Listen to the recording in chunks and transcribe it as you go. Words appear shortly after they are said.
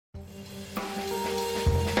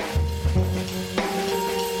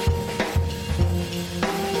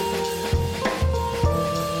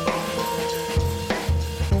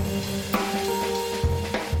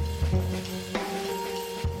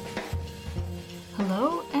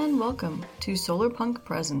Hello and welcome to Solarpunk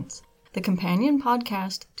Presents, the companion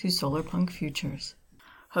podcast to Solarpunk Futures.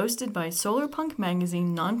 Hosted by Solarpunk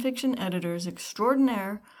Magazine nonfiction editors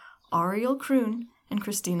extraordinaire Ariel Kroon and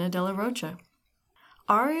Christina De La Rocha.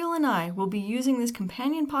 Ariel and I will be using this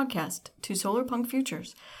companion podcast to Solarpunk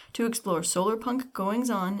Futures to explore solarpunk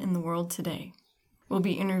goings-on in the world today. We'll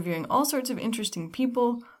be interviewing all sorts of interesting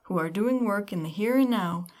people who are doing work in the here and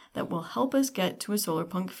now that will help us get to a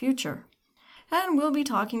solarpunk future. And we'll be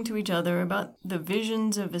talking to each other about the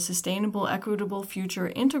visions of a sustainable, equitable future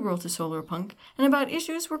integral to solarpunk and about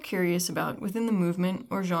issues we're curious about within the movement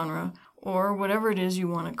or genre or whatever it is you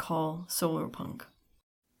want to call solarpunk.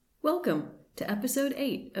 Welcome to episode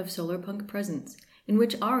 8 of Solarpunk Presents, in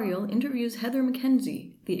which Ariel interviews Heather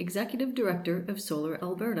McKenzie, the executive director of Solar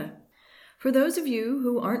Alberta. For those of you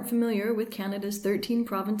who aren't familiar with Canada's 13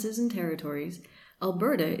 provinces and territories,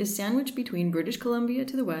 Alberta is sandwiched between British Columbia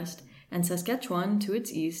to the west and Saskatchewan to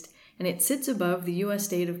its east, and it sits above the U.S.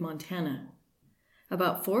 state of Montana.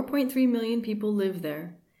 About 4.3 million people live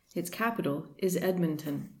there. Its capital is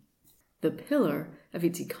Edmonton. The pillar of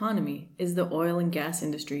its economy is the oil and gas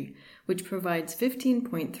industry, which provides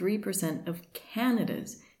 15.3% of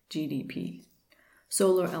Canada's GDP.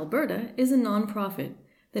 Solar Alberta is a non-profit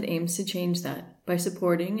that aims to change that by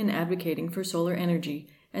supporting and advocating for solar energy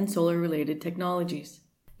and solar-related technologies.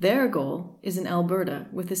 Their goal is an Alberta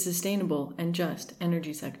with a sustainable and just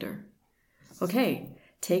energy sector. Okay,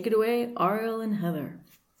 take it away, Ariel and Heather.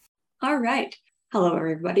 All right. Hello,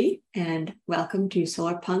 everybody, and welcome to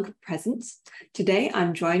Solarpunk Presents. Today,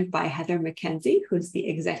 I'm joined by Heather McKenzie, who's the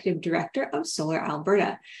Executive Director of Solar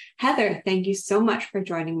Alberta. Heather, thank you so much for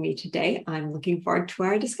joining me today. I'm looking forward to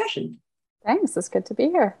our discussion. Thanks. It's good to be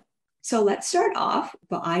here. So let's start off,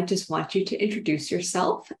 but I just want you to introduce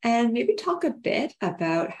yourself and maybe talk a bit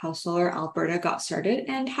about how Solar Alberta got started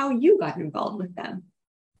and how you got involved with them.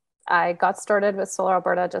 I got started with Solar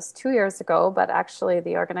Alberta just 2 years ago, but actually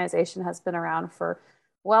the organization has been around for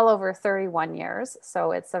well over 31 years.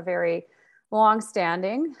 So it's a very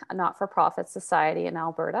long-standing not-for-profit society in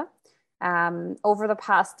Alberta. Over the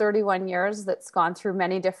past 31 years, that's gone through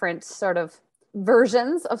many different sort of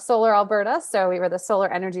versions of Solar Alberta. So we were the Solar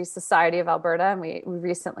Energy Society of Alberta, and we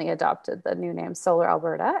recently adopted the new name Solar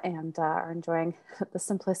Alberta and are enjoying the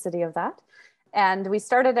simplicity of that. And we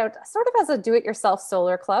started out sort of as a do-it-yourself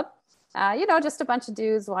solar club. Just a bunch of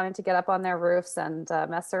dudes wanting to get up on their roofs and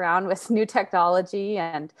mess around with new technology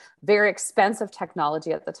and very expensive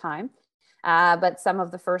technology at the time. But some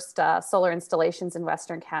of the first solar installations in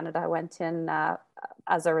Western Canada went in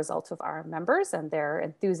as a result of our members and their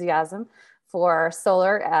enthusiasm for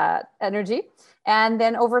solar energy. And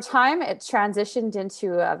then over time, it transitioned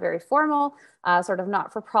into a very formal sort of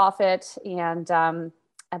not-for-profit. And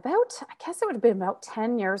I guess it would have been about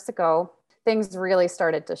 10 years ago, things really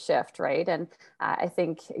started to shift, right? And I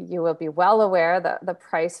think you will be well aware that the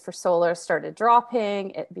price for solar started dropping.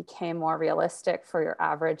 It became more realistic for your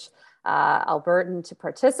average Albertan to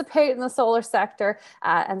participate in the solar sector.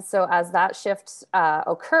 And so as that shift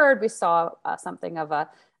occurred, we saw something of a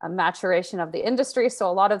maturation of the industry. So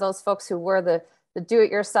a lot of those folks who were the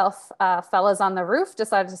do-it-yourself fellas on the roof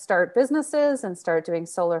decided to start businesses and start doing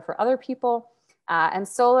solar for other people. And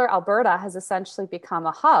Solar Alberta has essentially become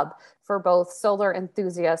a hub for both solar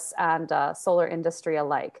enthusiasts and solar industry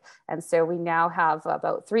alike. And so we now have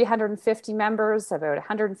about 350 members, about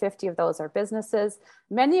 150 of those are businesses.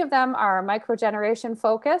 Many of them are microgeneration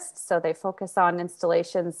focused, so they focus on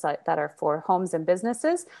installations that are for homes and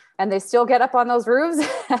businesses, and they still get up on those roofs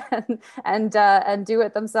and do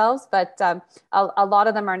it themselves. But a lot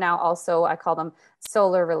of them are now also, I call them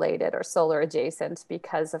solar related or solar adjacent,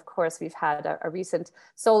 because of course we've had a recent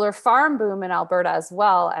solar farm boom in Alberta as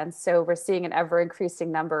well. And so we're seeing an ever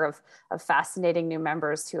increasing number of fascinating new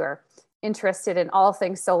members who are interested in all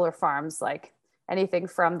things solar farms, like anything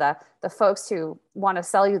from the folks who want to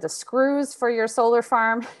sell you the screws for your solar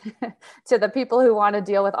farm to the people who want to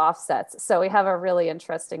deal with offsets. So we have a really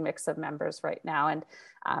interesting mix of members right now. And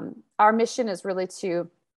our mission is really to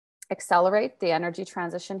accelerate the energy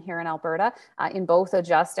transition here in Alberta in both a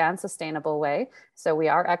just and sustainable way. So we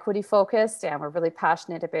are equity focused, and we're really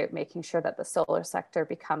passionate about making sure that the solar sector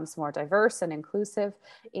becomes more diverse and inclusive.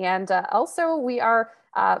 And also we are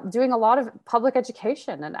doing a lot of public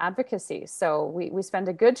education and advocacy. So we spend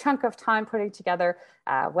a good chunk of time putting together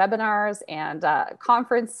webinars and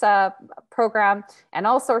conference program and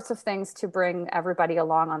all sorts of things to bring everybody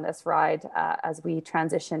along on this ride as we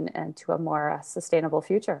transition into a more sustainable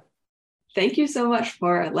future. Thank you so much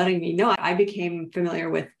for letting me know. I became familiar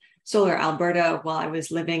with Solar Alberta while I was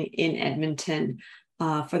living in Edmonton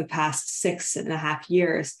for the past 6.5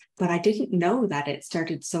 years, but I didn't know that it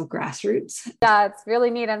started so grassroots. Yeah, it's really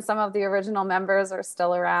neat. And some of the original members are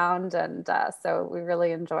still around. And so we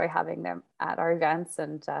really enjoy having them at our events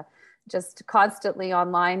and just constantly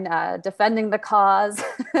online defending the cause,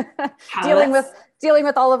 dealing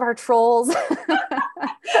with all of our trolls.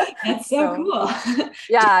 That's so cool.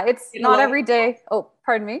 Yeah, it's not every day. Oh,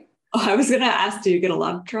 pardon me. Oh, I was going to ask, do you get a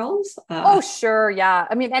lot of trolls? Oh, sure. Yeah.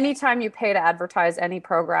 I mean, anytime you pay to advertise any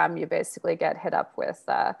program, you basically get hit up with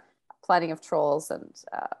plenty of trolls. And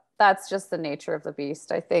that's just the nature of the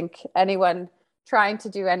beast. I think anyone trying to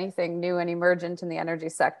do anything new and emergent in the energy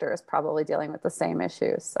sector is probably dealing with the same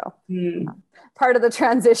issues. So part of the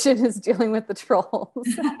transition is dealing with the trolls.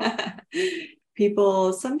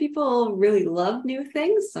 Some people really love new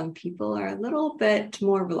things. Some people are a little bit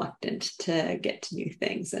more reluctant to get to new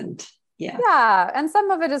things. And yeah, and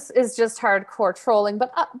some of it is just hardcore trolling,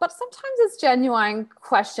 but sometimes it's genuine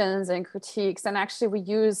questions and critiques, and actually we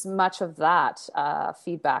use much of that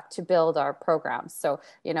feedback to build our programs. So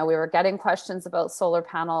we were getting questions about solar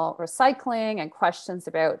panel recycling and questions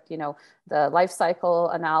about the life cycle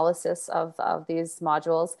analysis of these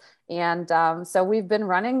modules. And so we've been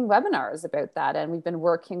running webinars about that, and we've been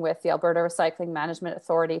working with the Alberta Recycling Management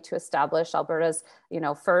Authority to establish Alberta's,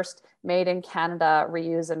 first made in Canada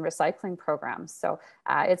reuse and recycling programs. So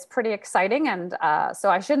it's pretty exciting. And so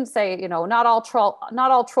I shouldn't say, not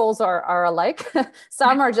all trolls are alike.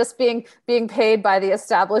 Some are just being paid by the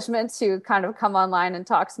establishment to kind of come online and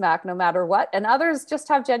talk smack no matter what. And others just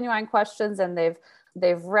have genuine questions, and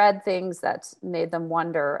they've read things that made them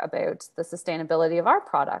wonder about the sustainability of our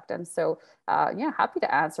product. And so, happy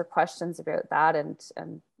to answer questions about that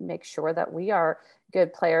and make sure that we are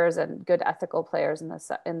good players and good ethical players in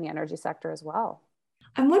the energy sector as well.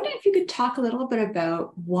 I'm wondering if you could talk a little bit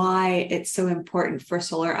about why it's so important for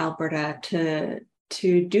Solar Alberta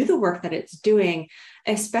to do the work that it's doing,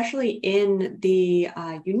 especially in the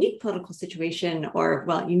unique political situation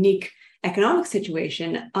unique economic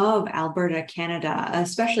situation of Alberta, Canada,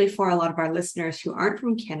 especially for a lot of our listeners who aren't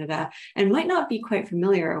from Canada and might not be quite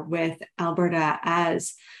familiar with Alberta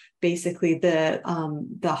as basically the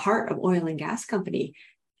heart of oil and gas country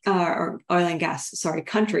in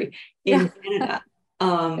Canada.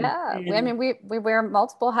 We wear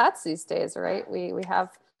multiple hats these days, right? We have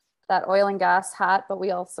that oil and gas hat, but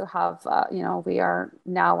we also have, we are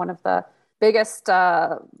now one of the biggest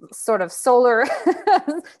sort of solar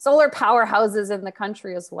powerhouses in the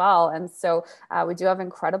country as well. And so we do have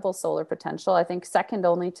incredible solar potential, I think second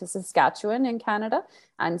only to Saskatchewan in Canada.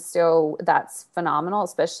 And so that's phenomenal,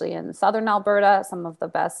 especially in southern Alberta, some of the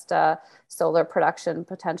best solar production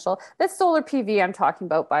potential. This solar PV I'm talking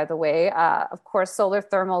about, by the way, of course, solar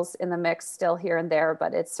thermal's in the mix still here and there,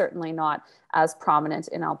 but it's certainly not as prominent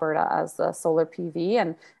in Alberta as the solar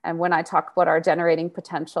PV. And when I talk about our generating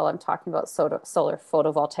potential, I'm talking about solar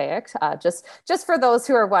photovoltaic, just for those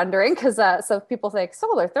who are wondering, because so people think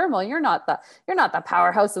solar thermal, you're not the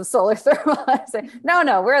powerhouse of solar thermal. I say,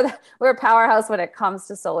 no, we're a powerhouse when it comes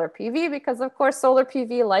to solar PV, because of course solar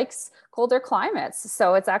PV likes colder climates.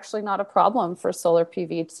 So it's actually not a problem for solar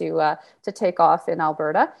PV to take off in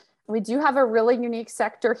Alberta. We do have a really unique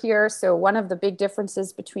sector here. So one of the big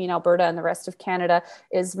differences between Alberta and the rest of Canada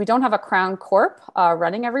is we don't have a Crown Corp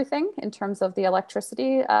running everything in terms of the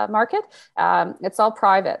electricity market. It's all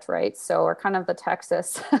private, right? So we're kind of the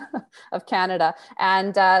Texas of Canada.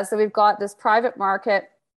 And so we've got this private market.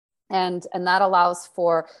 And that allows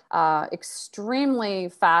for extremely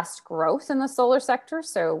fast growth in the solar sector.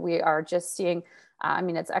 So we are just seeing,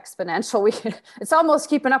 it's exponential. It's almost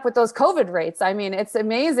keeping up with those COVID rates. I mean, it's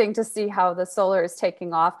amazing to see how the solar is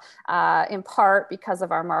taking off, in part because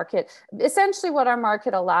of our market. Essentially, what our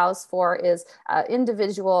market allows for is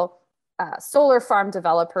individual solar farm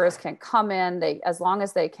developers can come in, as long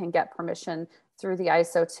as they can get permission through the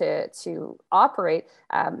ISO to operate,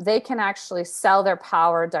 they can actually sell their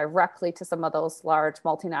power directly to some of those large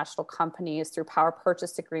multinational companies through power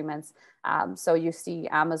purchase agreements. So you see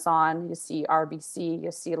Amazon, you see RBC,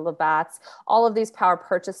 you see Labatt's, all of these power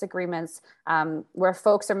purchase agreements where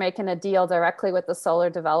folks are making a deal directly with the solar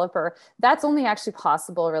developer. That's only actually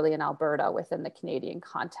possible really in Alberta within the Canadian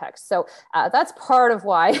context. So that's part of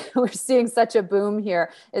why we're seeing such a boom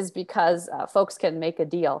here, is because folks can make a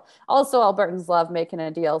deal. Also, Albertans love making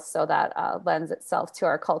a deal, so that lends itself to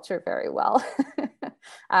our culture very well.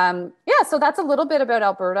 So that's a little bit about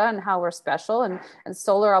Alberta and how we're special, and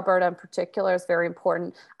Solar Alberta in particular is very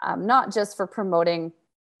important, not just for promoting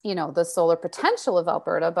the solar potential of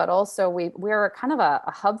Alberta, but also we're kind of a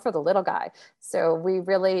hub for the little guy. So we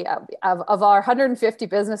really, of our 150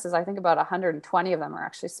 businesses, I think about 120 of them are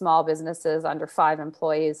actually small businesses under 5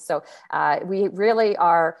 employees. So we really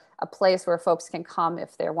are a place where folks can come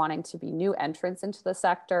if they're wanting to be new entrants into the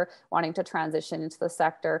sector, wanting to transition into the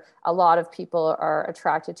sector. A lot of people are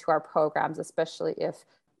attracted to our programs, especially if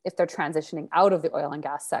they're transitioning out of the oil and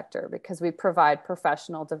gas sector, because we provide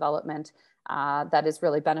professional development that is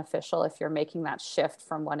really beneficial if you're making that shift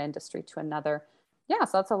from one industry to another. Yeah,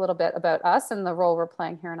 so that's a little bit about us and the role we're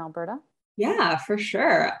playing here in Alberta. Yeah, for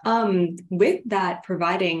sure. With that,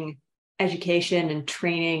 providing education and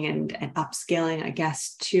training and upskilling, I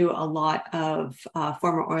guess, to a lot of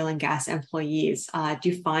former oil and gas employees, do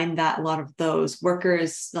you find that a lot of those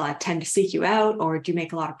workers tend to seek you out, or do you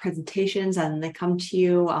make a lot of presentations and they come to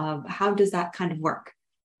you? How does that kind of work?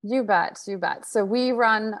 You bet, you bet. So we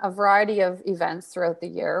run a variety of events throughout the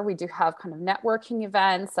year. We do have kind of networking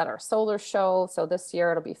events at our solar show. So this year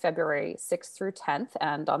it'll be February 6th through 10th.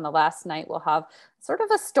 And on the last night, we'll have sort of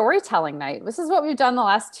a storytelling night. This is what we've done the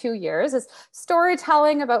last 2 years, is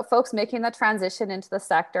storytelling about folks making the transition into the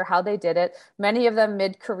sector, how they did it. Many of them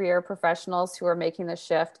mid-career professionals who are making the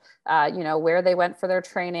shift, where they went for their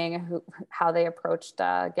training, how they approached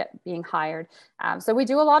being hired. So we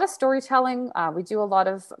do a lot of storytelling. We do a lot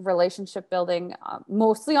of relationship building,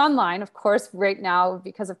 mostly online, of course, right now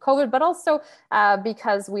because of COVID, but also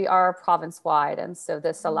because we are province-wide. And so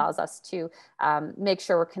this allows us to make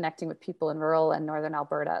sure we're connecting with people in rural and northern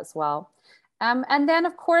Alberta as well. And then,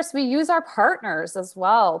 of course, we use our partners as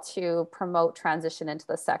well to promote transition into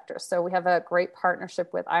the sector. So we have a great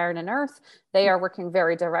partnership with Iron and Earth. They are working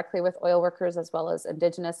very directly with oil workers as well as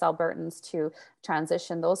Indigenous Albertans to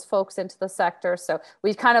transition those folks into the sector. So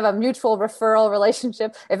we kind of a mutual referral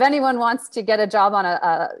relationship. If anyone wants to get a job on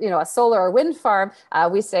a solar or wind farm,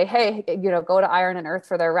 we say, hey, go to Iron and Earth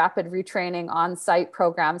for their rapid retraining on-site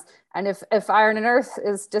programs. And if Iron and Earth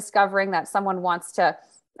is discovering that someone wants to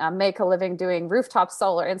make a living doing rooftop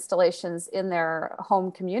solar installations in their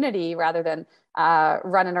home community rather than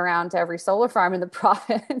running around to every solar farm in the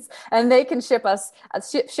province, and they can ship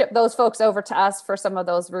those folks over to us for some of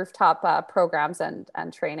those rooftop programs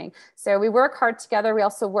and training. So we work hard together. We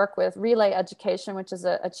also work with Relay Education, which is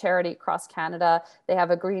a charity across Canada. They have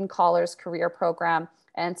a Green Collars career program,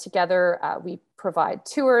 and together we provide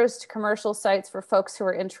tours to commercial sites for folks who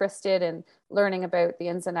are interested in learning about the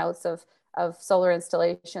ins and outs of solar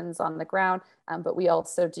installations on the ground. But we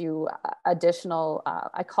also do additional,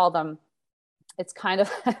 I call them, it's kind of,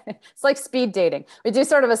 it's like speed dating. We do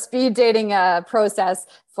sort of a speed dating process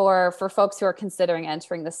for folks who are considering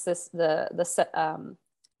entering the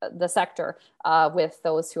sector with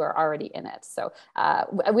those who are already in it. So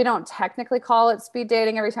we don't technically call it speed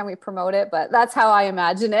dating every time we promote it, but that's how I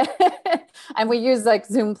imagine it. And we use like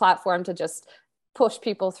Zoom platform to just push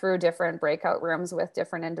people through different breakout rooms with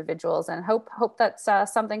different individuals and hope that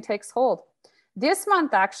something takes hold. This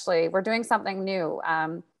month, actually, we're doing something new.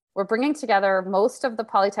 We're bringing together most of the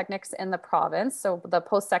polytechnics in the province, so the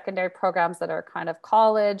post-secondary programs that are kind of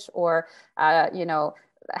college or,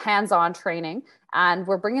 hands-on training. And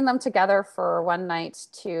we're bringing them together for one night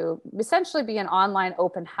to essentially be an online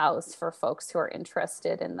open house for folks who are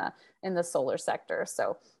interested in the solar sector.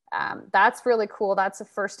 So that's really cool. That's the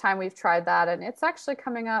first time we've tried that. And it's actually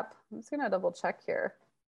coming up, I'm just going to double check here,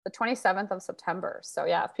 the 27th of September. So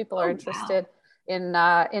yeah, if people are interested in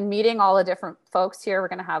meeting all the different folks here, we're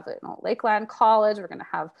going to have Lakeland College. We're going to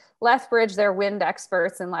have Lethbridge, they're wind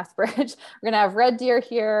experts in Lethbridge. We're going to have Red Deer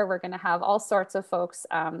here. We're going to have all sorts of folks.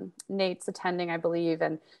 Nate's attending, I believe.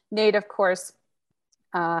 And Nate, of course,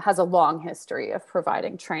 has a long history of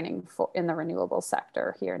providing training in the renewable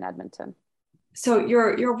sector here in Edmonton. So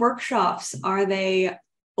your workshops, are they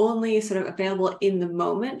only sort of available in the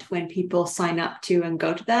moment when people sign up to and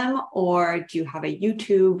go to them? Or do you have a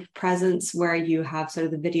YouTube presence where you have sort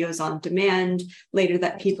of the videos on demand later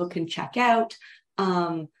that people can check out?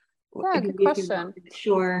 Yeah, good question.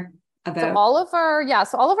 Sure. So all of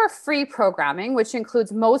our free programming, which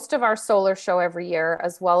includes most of our solar show every year,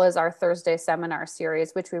 as well as our Thursday seminar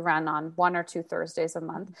series, which we run on 1 or 2 Thursdays a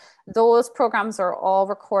month. Those programs are all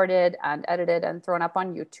recorded and edited and thrown up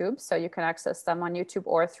on YouTube. So you can access them on YouTube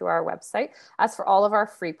or through our website. As for all of our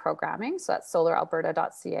free programming, so that's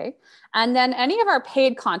solaralberta.ca. And then any of our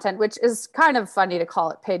paid content, which is kind of funny to call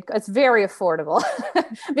it paid, it's very affordable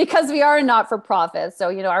because we are a not-for-profit. So,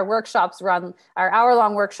 our workshops our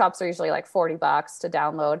hour-long workshops are usually like $40 to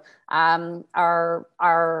download.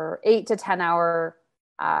 Our 8 to 10 hour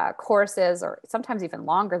courses, or sometimes even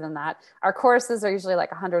longer than that. Our courses are usually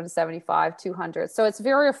like 175, 200. So it's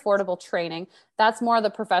very affordable training. That's more the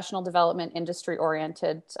professional development, industry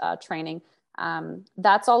oriented training.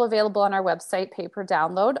 That's all available on our website, pay per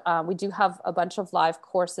download. We do have a bunch of live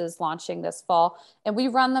courses launching this fall, and we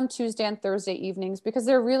run them Tuesday and Thursday evenings because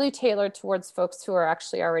they're really tailored towards folks who are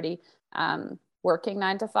actually already working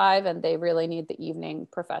 9 to 5, and they really need the evening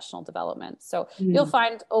professional development. So you'll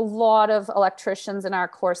find a lot of electricians in our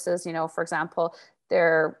courses. You know, for example,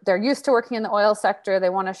 they're used to working in the oil sector. They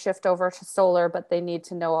want to shift over to solar, but they need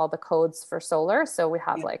to know all the codes for solar. So we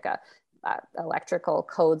have like a electrical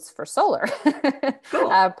codes for solar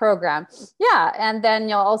program. Yeah. And then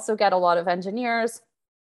you'll also get a lot of engineers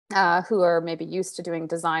who are maybe used to doing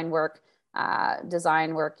design work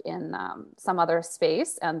in some other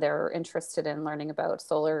space, and they're interested in learning about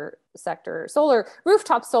solar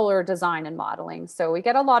rooftop solar design and modeling. So we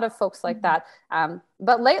get a lot of folks like that.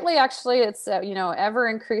 But lately, actually, it's ever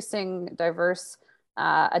increasing diverse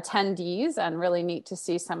attendees, and really neat to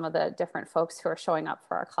see some of the different folks who are showing up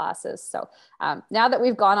for our classes. So now that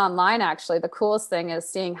we've gone online, actually, the coolest thing is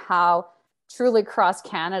seeing how truly cross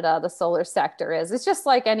Canada the solar sector is. It's just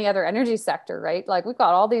like any other energy sector, right? Like we've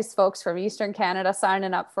got all these folks from Eastern Canada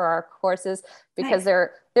signing up for our courses because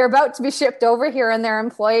they're about to be shipped over here, and their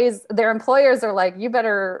employers are like, you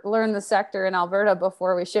better learn the sector in Alberta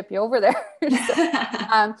before we ship you over there.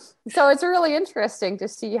 So it's really interesting to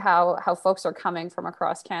see how folks are coming from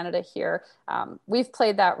across Canada here. We've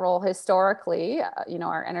played that role historically.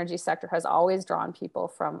 Our energy sector has always drawn people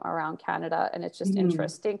from around Canada, and it's just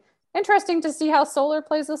interesting to see how solar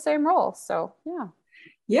plays the same role. So, yeah.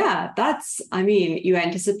 Yeah, you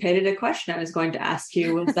anticipated a question I was going to ask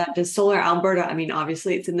you, was that does Solar Alberta,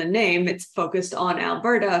 obviously it's in the name, it's focused on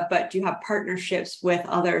Alberta, but do you have partnerships with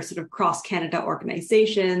other sort of cross-Canada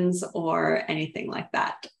organizations or anything like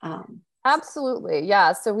that? Absolutely.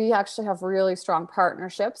 Yeah. So we actually have really strong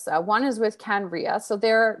partnerships. One is with CanRIA. So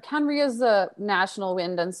CanRIA is the National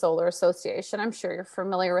Wind and Solar Association. I'm sure you're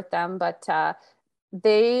familiar with them, but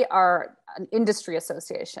they are an industry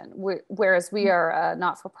association, whereas we are a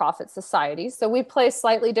not-for-profit society. So we play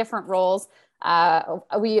slightly different roles.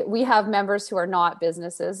 We have members who are not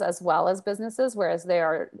businesses as well as businesses, whereas they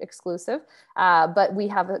are exclusive. But we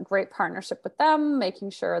have a great partnership with them,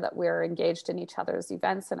 making sure that we're engaged in each other's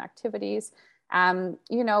events and activities.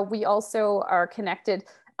 We also are connected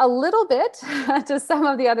a little bit to some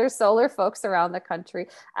of the other solar folks around the country.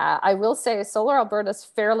 I will say Solar Alberta is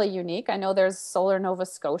fairly unique. I know there's Solar Nova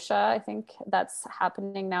Scotia. I think that's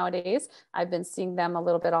happening nowadays. I've been seeing them a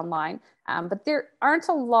little bit online, but there aren't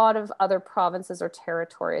a lot of other provinces or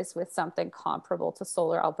territories with something comparable to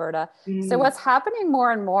Solar Alberta. So what's happening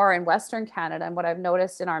more and more in Western Canada, and what I've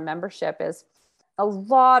noticed in our membership, is a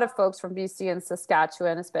lot of folks from BC and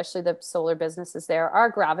Saskatchewan, especially the solar businesses there, are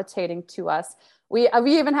gravitating to us. We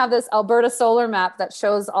even have this Alberta solar map that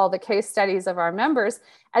shows all the case studies of our members.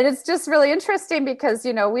 And it's just really interesting because,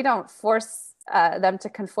 we don't force them to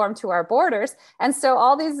conform to our borders. And so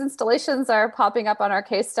all these installations are popping up on our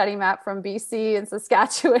case study map from BC and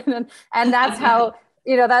Saskatchewan. And that's how,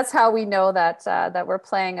 that's how we know that we're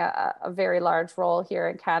playing a very large role here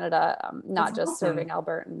in Canada, not that's just awesome. Serving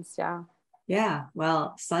Albertans. Yeah. Yeah,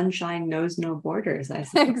 well, sunshine knows no borders, I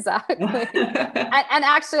suppose. Exactly. and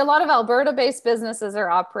actually, a lot of Alberta-based businesses are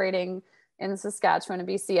operating in Saskatchewan and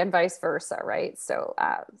BC, and vice versa, right? So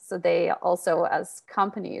they also, as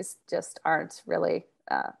companies, just aren't really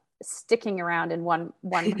sticking around in one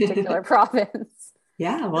particular province.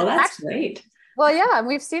 Yeah, well, that's great. Well, yeah, and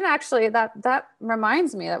we've seen actually that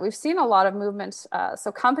reminds me that we've seen a lot of movement.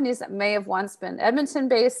 So companies that may have once been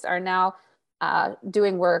Edmonton-based are now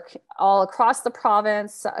doing work all across the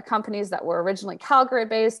province. Companies that were originally Calgary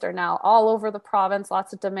based are now all over the province,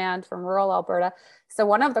 lots of demand from rural Alberta. So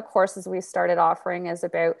one of the courses we started offering is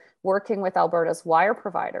about working with Alberta's wire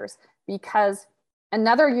providers, because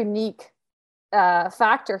another unique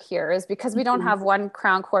factor here is because we don't have one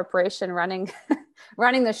crown corporation running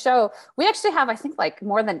the show. We actually have, I think, like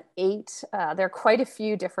more than 8. There are quite a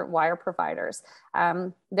few different wire providers.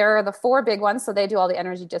 There are the 4 big ones, so they do all the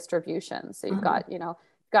energy distribution. So you've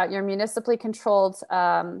got your municipally controlled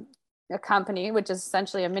a company, which is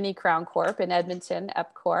essentially a mini Crown Corp in Edmonton,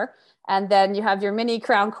 EPCOR, and then you have your mini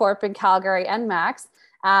Crown Corp in Calgary, ENMAX.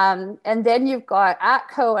 And then you've got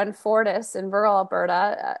ATCO and Fortis in rural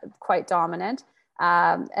Alberta, quite dominant.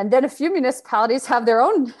 And then a few municipalities have their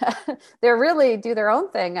own, they really do their own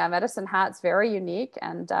thing. Medicine Hat's very unique.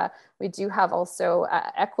 And we do have also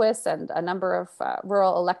Equus and a number of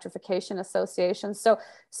rural electrification associations.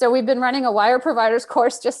 So we've been running a wire providers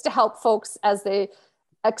course just to help folks as they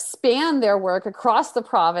expand their work across the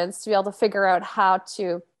province to be able to figure out how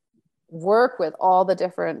to work with all the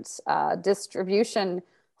different distribution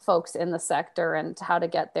folks in the sector and how to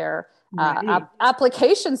get their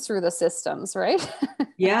applications through the systems, right?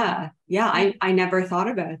 Yeah. I never thought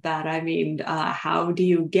about that. I mean, how do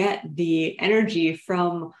you get the energy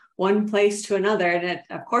from one place to another? And it,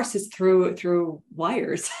 of course, is through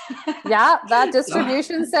wires. Yeah, that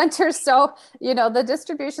distribution center. So, the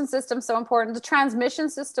distribution system so important. The transmission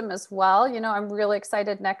system as well. I'm really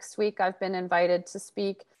excited. Next week, I've been invited to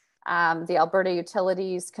speak. The Alberta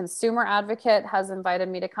Utilities Consumer Advocate has invited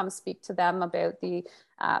me to come speak to them about the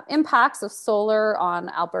impacts of solar on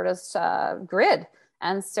Alberta's grid.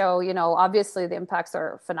 And so, obviously the impacts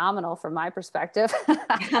are phenomenal from my perspective.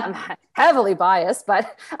 I'm heavily biased,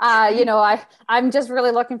 but, I'm just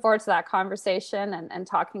really looking forward to that conversation and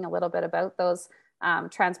talking a little bit about those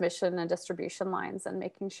transmission and distribution lines and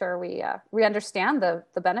making sure we understand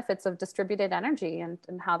the benefits of distributed energy and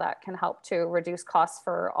how that can help to reduce costs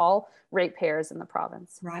for all ratepayers in the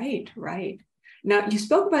province. Right. Now, you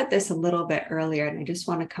spoke about this a little bit earlier, and I just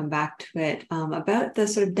want to come back to it about the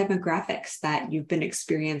sort of demographics that you've been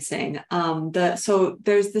experiencing. So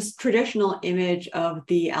there's this traditional image of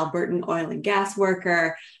the Albertan oil and gas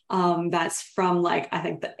worker that's from I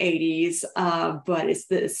think the 80s, but it's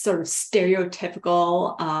this sort of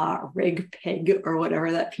stereotypical rig pig or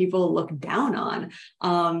whatever that people look down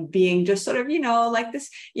on, being just sort of, this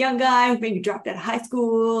young guy who maybe dropped out of high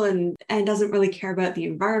school and doesn't really care about the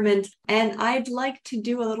environment. And I'd like to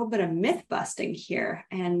do a little bit of myth busting here.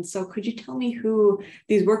 And so could you tell me who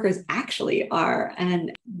these workers actually are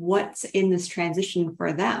and what's in this transition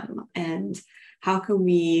for them? And how can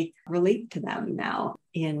we relate to them now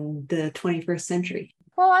in the 21st century?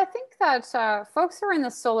 Well, I think that folks who are in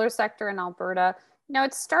the solar sector in Alberta,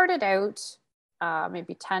 it started out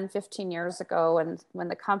maybe 10, 15 years ago, and when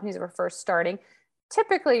the companies were first starting.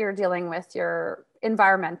 Typically, you're dealing with your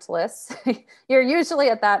environmentalists. You're usually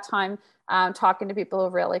at that time talking to people who are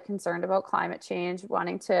really concerned about climate change,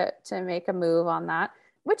 wanting to make a move on that,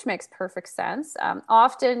 which makes perfect sense.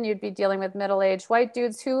 Often you'd be dealing with middle-aged white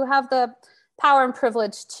dudes who have the power and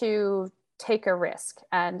privilege to take a risk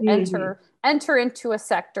and enter into a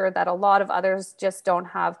sector that a lot of others just don't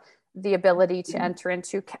have the ability to enter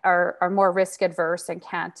into, are more risk adverse and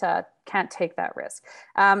can't take that risk.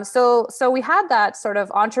 So we had that sort of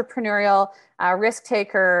entrepreneurial risk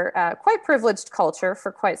taker, quite privileged culture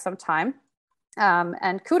for quite some time.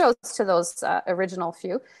 And kudos to those original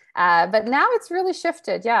few. But now it's really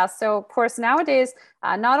shifted. Yeah. So of course, nowadays,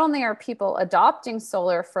 not only are people adopting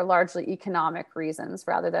solar for largely economic reasons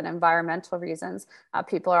rather than environmental reasons,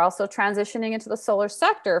 people are also transitioning into the solar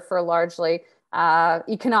sector for largely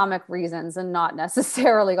economic reasons and not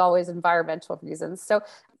necessarily always environmental reasons. So,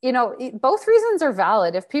 both reasons are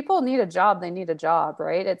valid. If people need a job, they need a job,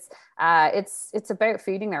 right? It's about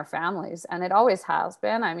feeding their families, and it always has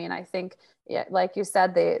been. I mean, I think, like you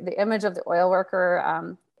said, the image of the oil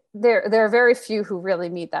worker, there are very few who really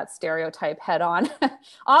meet that stereotype head on.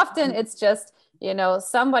 Often it's just,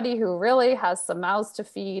 somebody who really has some mouths to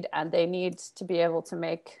feed and they need to be able to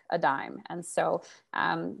make a dime. And so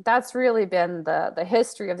that's really been the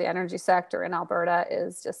history of the energy sector in Alberta,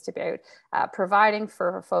 is just about providing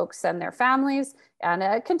for folks and their families. And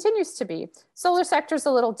it continues to be. Solar sector is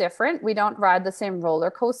a little different. We don't ride the same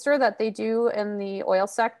roller coaster that they do in the oil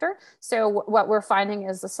sector. So what we're finding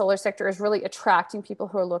is the solar sector is really attracting people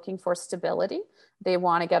who are looking for stability. They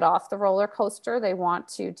want to get off the roller coaster. They want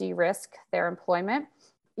to de-risk their employment.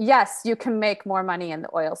 Yes, you can make more money in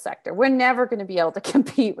the oil sector. We're never going to be able to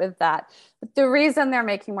compete with that. But the reason they're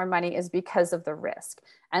making more money is because of the risk.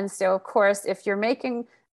 And so, of course, if you're making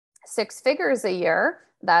 6 figures a year,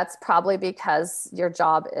 that's probably because your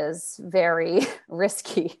job is very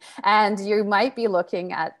risky and you might be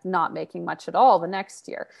looking at not making much at all the next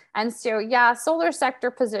year. And so, yeah, solar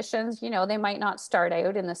sector positions, they might not start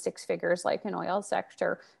out in the 6 figures like an oil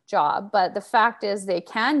sector job, but the fact is they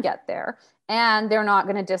can get there. And they're not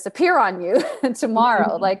going to disappear on you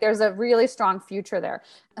tomorrow. Like, there's a really strong future there.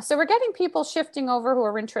 So we're getting people shifting over who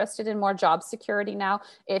are interested in more job security now.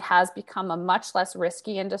 It has become a much less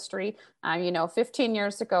risky industry. 15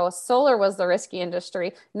 years ago, solar was the risky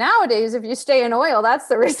industry. Nowadays, if you stay in oil, that's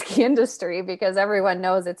the risky industry because everyone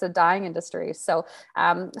knows it's a dying industry. So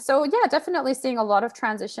yeah, definitely seeing a lot of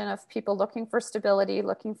transition of people looking for stability,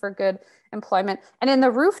 looking for good employment. And in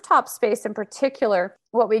the rooftop space in particular,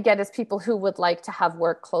 what we get is people who would like to have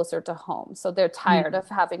work closer to home. So they're tired of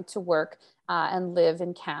having to work and live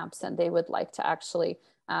in camps, and they would like to actually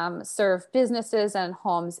serve businesses and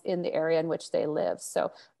homes in the area in which they live.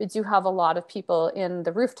 So we do have a lot of people in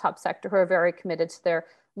the rooftop sector who are very committed to their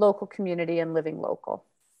local community and living local.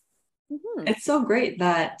 Mm-hmm. It's so great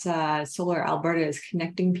that Solar Alberta is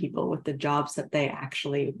connecting people with the jobs that they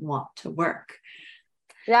actually want to work.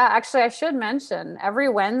 Yeah, actually, I should mention every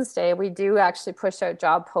Wednesday we do actually push out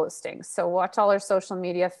job postings. So watch all our social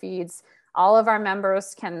media feeds. All of our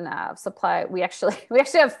members can supply. We actually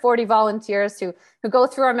have 40 volunteers who go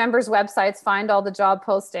through our members' websites, find all the job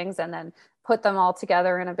postings, and then put them all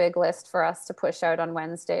together in a big list for us to push out on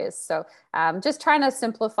Wednesdays. So just trying to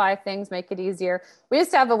simplify things, make it easier. We used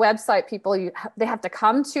to have a website they have to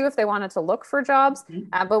come to if they wanted to look for jobs,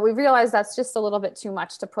 but we realized that's just a little bit too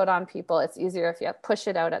much to put on people. It's easier if you push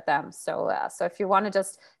it out at them. So if you want to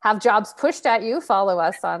just have jobs pushed at you, follow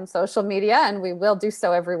us on social media, and we will do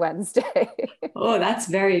so every Wednesday. Oh, that's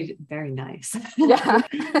very, very nice. Yeah.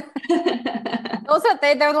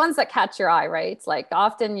 They're the ones that catch your eye, right? It's like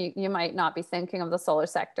often you might not be thinking of the solar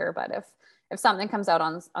sector, but if something comes out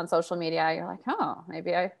on social media, you're like, oh,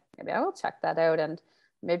 maybe I will check that out, and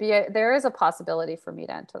maybe there is a possibility for me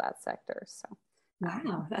to enter that sector. So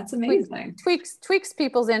wow, that's amazing. Tweaks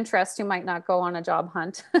people's interest who might not go on a job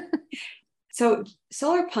hunt. So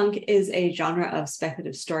solar punk is a genre of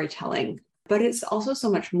speculative storytelling, but it's also so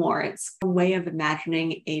much more. It's a way of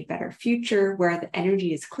imagining a better future where the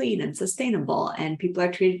energy is clean and sustainable and people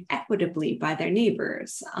are treated equitably by their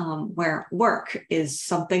neighbors, where work is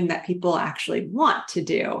something that people actually want to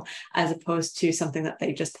do as opposed to something that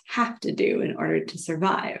they just have to do in order to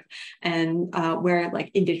survive, and where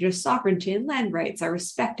like Indigenous sovereignty and land rights are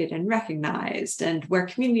respected and recognized, and where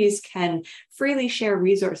communities can freely share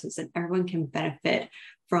resources and everyone can benefit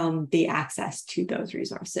from the access to those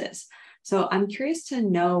resources. So I'm curious to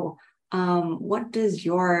know, what does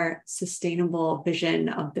your sustainable vision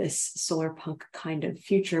of this solar punk kind of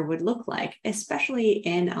future would look like, especially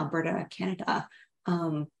in Alberta, Canada?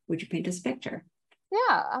 Would you paint us a picture?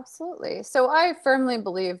 Yeah, absolutely. So I firmly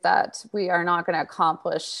believe that we are not going to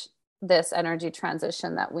accomplish this energy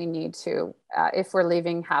transition that we need to if we're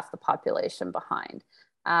leaving half the population behind.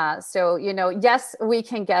 So, yes, we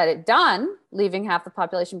can get it done, leaving half the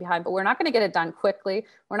population behind, but we're not going to get it done quickly.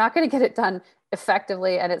 We're not going to get it done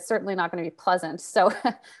effectively, and it's certainly not going to be pleasant. So,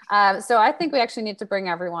 so I think we actually need to bring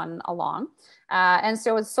everyone along. And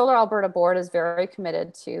so the Solar Alberta Board is very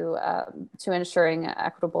committed to ensuring an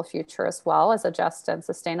equitable future as well as a just and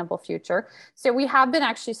sustainable future. So we have been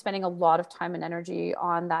actually spending a lot of time and energy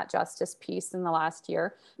on that justice piece in the last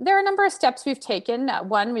year. There are a number of steps we've taken.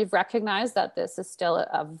 One, we've recognized that this is still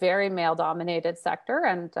a very male-dominated sector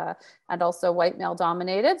and also white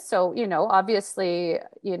male-dominated. So, obviously,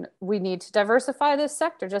 we need to diversify this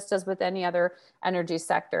sector just as with any other energy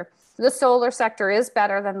sector. The solar sector is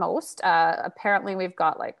better than most. Apparently, we've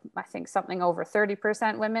got I think something over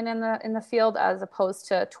 30% women in the field as opposed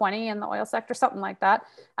to 20 in the oil sector, something like that.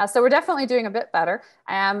 So we're definitely doing a bit better,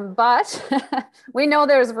 but we know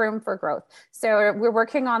there's room for growth. So we're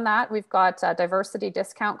working on that. We've got a diversity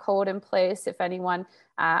discount code in place. If anyone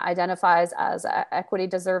identifies as equity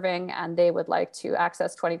deserving and they would like to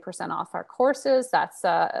access 20% off our courses,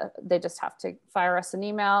 they just have to fire us an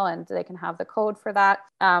email and they can have the code for that.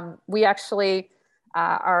 We actually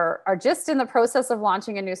are just in the process of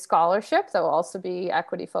launching a new scholarship that will also be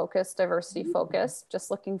equity focused, diversity focused,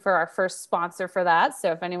 just looking for our first sponsor for that.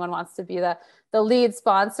 So if anyone wants to be the lead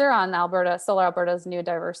sponsor on Solar Alberta's new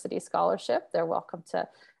diversity scholarship, they're welcome to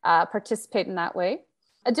participate in that way.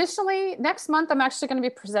 Additionally, next month, I'm actually going to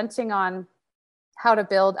be presenting on how to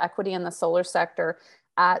build equity in the solar sector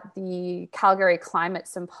at the Calgary Climate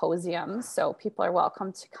Symposium. So people are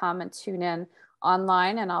welcome to come and tune in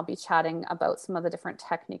online, and I'll be chatting about some of the different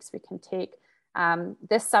techniques we can take.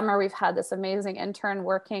 This summer, we've had this amazing intern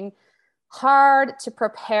working hard to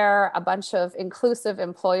prepare a bunch of inclusive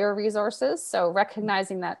employer resources. So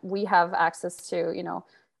recognizing that we have access to,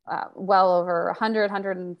 well over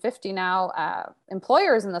 150 now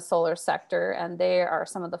employers in the solar sector, and they are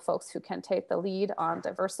some of the folks who can take the lead on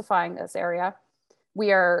diversifying this area.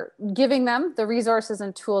 We are giving them the resources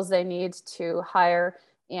and tools they need to hire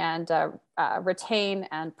and retain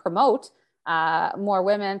and promote more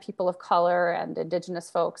women, people of color, and Indigenous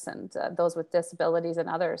folks, and those with disabilities and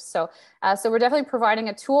others. So we're definitely providing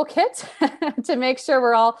a toolkit to make sure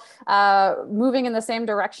we're all moving in the same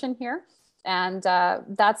direction here. And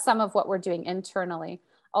that's some of what we're doing internally.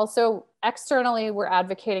 Also, externally, we're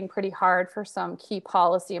advocating pretty hard for some key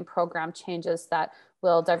policy and program changes that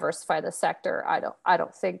will diversify the sector. I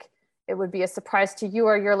don't think it would be a surprise to you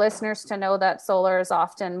or your listeners to know that solar is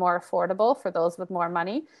often more affordable for those with more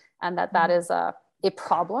money, and that is a a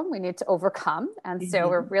problem we need to overcome. And so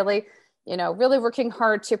we're really, really working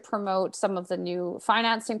hard to promote some of the new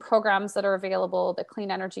financing programs that are available. The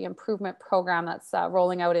Clean Energy Improvement Program that's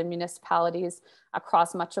rolling out in municipalities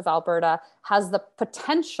across much of Alberta has the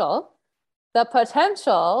potential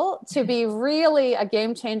to be really a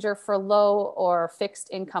game changer for low or fixed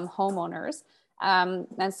income homeowners.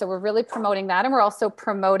 And so we're really promoting that. And we're also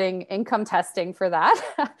promoting income testing for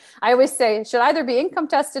that. I always say it should either be income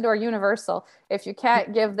tested or universal. If you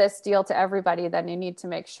can't give this deal to everybody, then you need to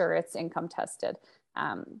make sure it's income tested.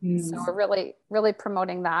 So we're really, really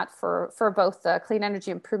promoting that for both the Clean Energy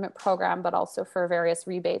Improvement Program, but also for various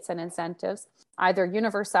rebates and incentives, either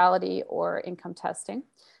universality or income testing.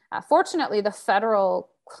 Fortunately, the federal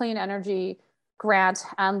clean energy grant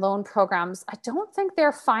and loan programs, I don't think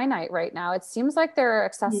they're finite right now. It seems like they're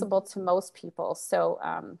accessible to most people. So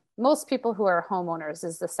most people who are homeowners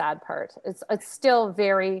is the sad part. It's still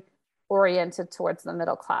very oriented towards the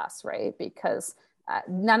middle class, right? Because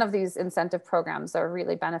none of these incentive programs are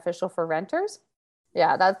really beneficial for renters.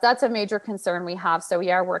 Yeah, that's a major concern we have. So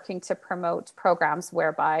we are working to promote programs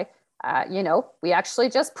whereby we actually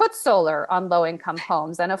just put solar on low income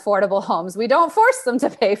homes and affordable homes. We don't force them to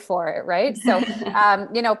pay for it, right? So,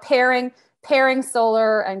 pairing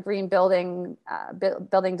solar and green building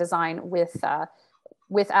design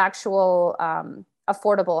with actual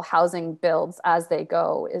affordable housing builds as they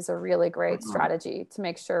go is a really great strategy to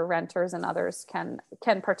make sure renters and others can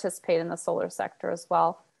participate in the solar sector as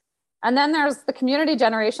well. And then there's the community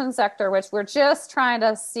generation sector, which we're just trying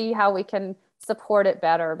to see how we can support it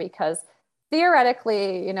better, because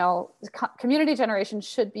theoretically, community generation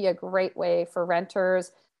should be a great way for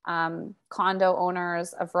renters, condo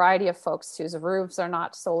owners, a variety of folks whose roofs are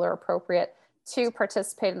not solar appropriate to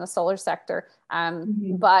participate in the solar sector.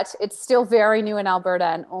 But it's still very new in Alberta,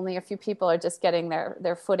 and only a few people are just getting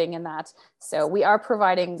their footing in that. So we are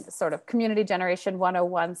providing sort of community generation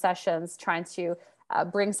 101 sessions, trying to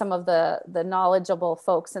bring some of the knowledgeable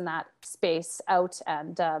folks in that space out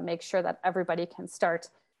and make sure that everybody can start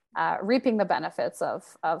reaping the benefits of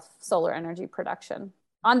solar energy production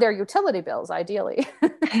on their utility bills, ideally.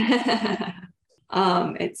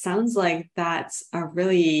 It sounds like that's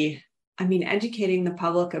educating the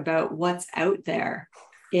public about what's out there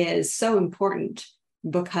is so important,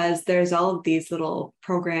 because there's all of these little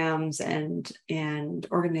programs and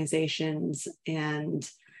organizations and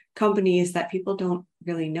companies that people don't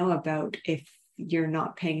really know about if you're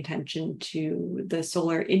not paying attention to the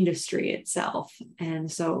solar industry itself.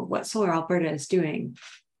 And so what Solar Alberta is doing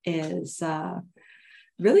is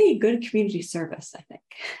really good community service, I think.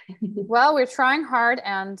 Well, we're trying hard,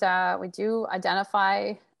 and we do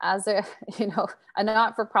identify as a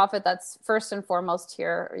not-for-profit that's first and foremost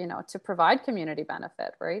here, to provide community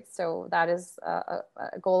benefit, right? So that is a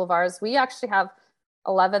goal of ours. We actually have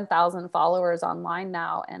 11,000 followers online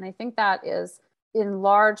now. And I think that is in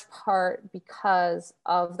large part because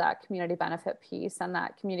of that community benefit piece and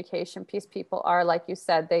that communication piece. People are, like you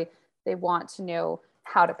said, they want to know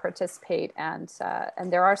how to participate. And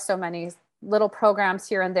there are so many little programs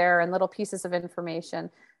here and there and little pieces of information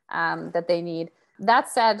that they need. That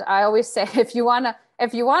said, I always say, if you want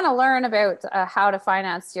to learn about how to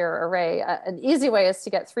finance your array, an easy way is to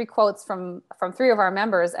get 3 quotes from 3 of our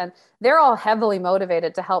members, and they're all heavily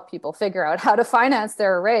motivated to help people figure out how to finance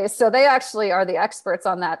their arrays. So they actually are the experts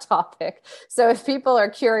on that topic. So if people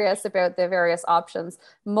are curious about the various options,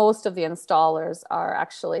 most of the installers are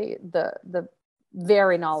actually the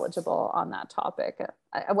very knowledgeable on that topic.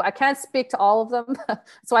 I can't speak to all of them.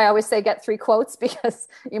 That's why I always say get 3 quotes, because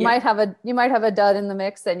you might have a dud in the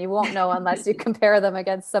mix and you won't know unless you compare them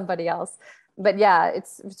against somebody else. But yeah,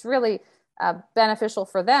 it's really beneficial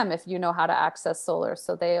for them if you know how to access solar.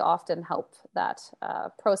 So they often help that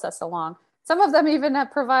process along. Some of them even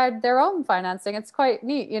provide their own financing. It's quite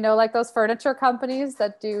neat, like those furniture companies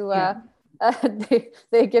that do.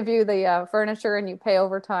 They give you the furniture and you pay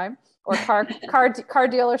over time. Or car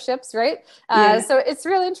dealerships, right? So it's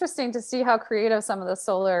really interesting to see how creative some of the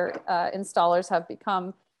solar installers have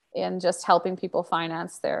become in just helping people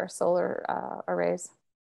finance their solar arrays.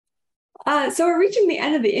 So we're reaching the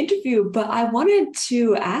end of the interview, but I wanted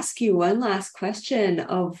to ask you one last question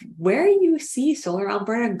of where you see Solar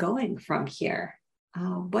Alberta going from here.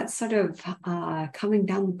 What's sort of coming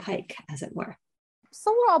down the pike, as it were?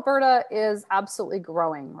 Solar Alberta is absolutely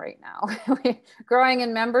growing right now. Growing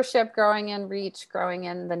in membership, growing in reach, growing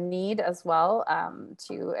in the need as well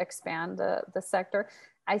to expand the sector.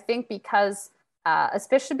 I think because,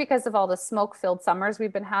 especially because of all the smoke-filled summers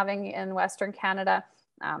we've been having in Western Canada,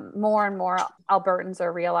 more and more Albertans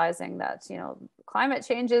are realizing that, climate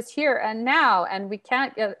change is here and now, and we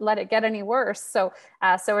can't let it get any worse. So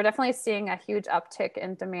we're definitely seeing a huge uptick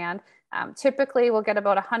in demand. Typically, we'll get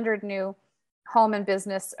about 100 new home and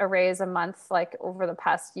business arrays a month, like over the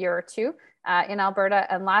past year or two in Alberta.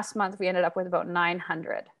 And last month, we ended up with about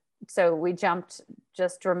 900. So we jumped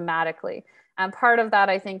just dramatically. And part of that,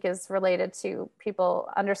 I think, is related to people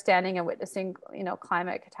understanding and witnessing,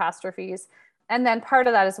 climate catastrophes. And then part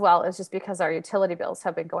of that as well is just because our utility bills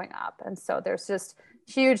have been going up. And so there's just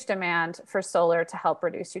huge demand for solar to help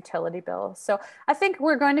reduce utility bills. So I think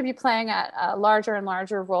we're going to be playing a larger and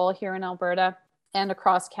larger role here in Alberta and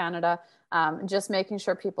across Canada, just making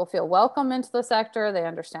sure people feel welcome into the sector, they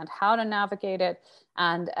understand how to navigate it,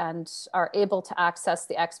 and are able to access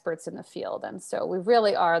the experts in the field. And so we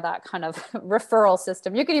really are that kind of referral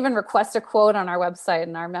system. You can even request a quote on our website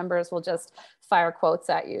and our members will just fire quotes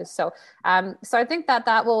at you. So I think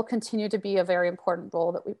that will continue to be a very important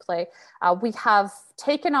role that we play. We have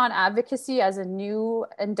taken on advocacy as a new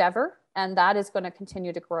endeavor, and that is going to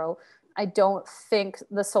continue to grow. I don't think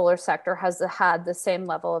the solar sector has had the same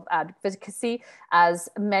level of advocacy as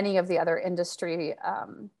many of the other industry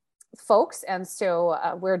folks. And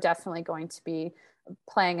so we're definitely going to be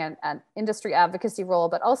playing an industry advocacy role,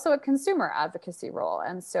 but also a consumer advocacy role.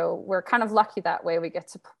 And so we're kind of lucky that way. We get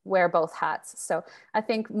to wear both hats. So I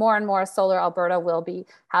think more and more Solar Alberta will be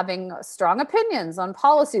having strong opinions on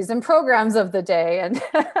policies and programs of the day. And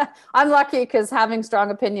I'm lucky because having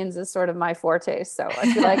strong opinions is sort of my forte. So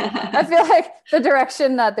I feel like the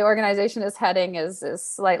direction that the organization is heading is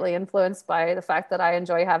slightly influenced by the fact that I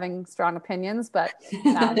enjoy having strong opinions. But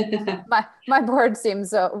my board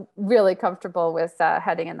seems really comfortable with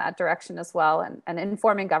heading in that direction as well, and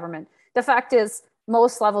informing government. The fact is,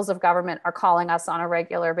 most levels of government are calling us on a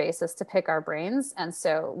regular basis to pick our brains. And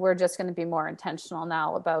so we're just going to be more intentional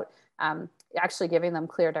now about actually giving them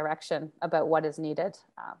clear direction about what is needed.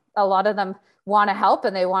 A lot of them want to help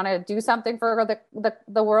and they want to do something for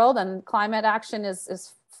the world, and climate action is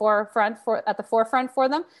at the forefront for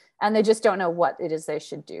them. And they just don't know what it is they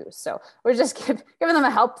should do. So we're just giving them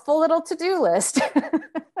a helpful little to-do list.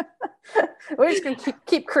 We're just going to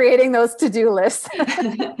keep creating those to-do lists.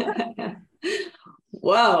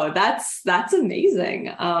 Whoa, that's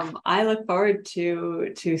amazing. I look forward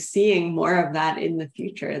to seeing more of that in the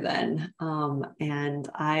future then. And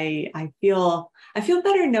I feel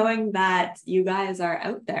better knowing that you guys are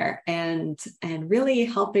out there and really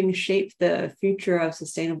helping shape the future of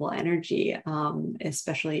sustainable energy,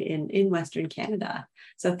 especially in Western Canada.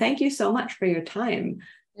 So thank you so much for your time.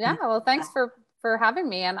 Yeah, well, thanks for having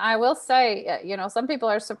me. And I will say, some people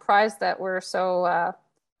are surprised that we're so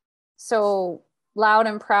loud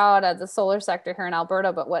and proud at the solar sector here in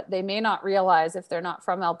Alberta, but what they may not realize if they're not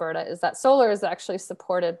from Alberta is that solar is actually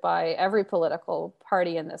supported by every political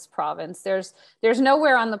party in this province. There's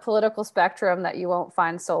nowhere on the political spectrum that you won't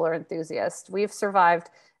find solar enthusiasts. We've survived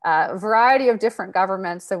a variety of different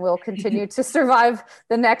governments and we'll continue to survive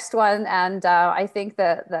the next one. And I think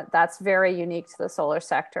that's very unique to the solar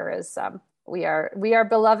sector is we are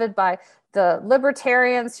beloved by the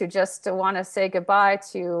libertarians who just want to say goodbye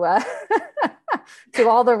to to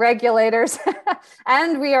all the regulators.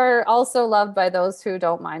 And we are also loved by those who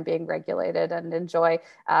don't mind being regulated and enjoy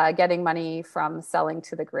getting money from selling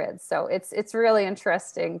to the grid. So it's really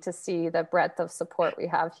interesting to see the breadth of support we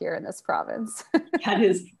have here in this province. That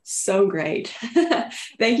is so great.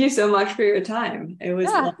 Thank you so much for your time. It was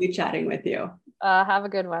lovely chatting with you. Have a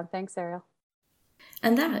good one. Thanks, Ariel.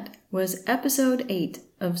 And that was episode 8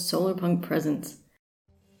 of Solarpunk Presents.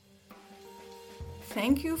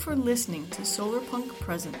 Thank you for listening to Solarpunk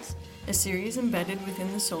Presents, a series embedded within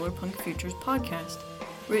the Solarpunk Futures podcast,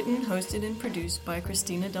 written, hosted, and produced by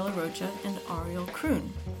Christina De La Rocha and Ariel Kroon.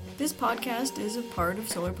 This podcast is a part of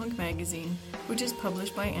Solarpunk Magazine, which is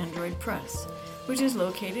published by Android Press, which is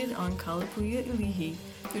located on Kalapuya Ilihi,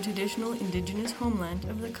 the traditional indigenous homeland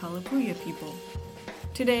of the Kalapuya people.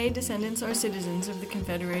 Today, descendants are citizens of the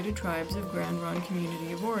Confederated Tribes of Grand Ronde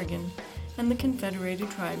Community of Oregon and the Confederated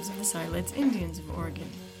Tribes of the Siletz Indians of Oregon.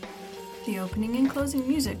 The opening and closing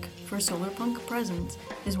music for Solarpunk Presents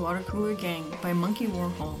is Water Cooler Gang by Monkey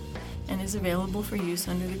Warhol and is available for use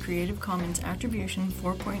under the Creative Commons Attribution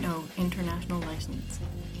 4.0 International License.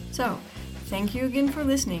 So, thank you again for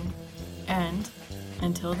listening, and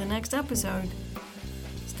until the next episode,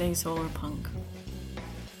 stay Solarpunk.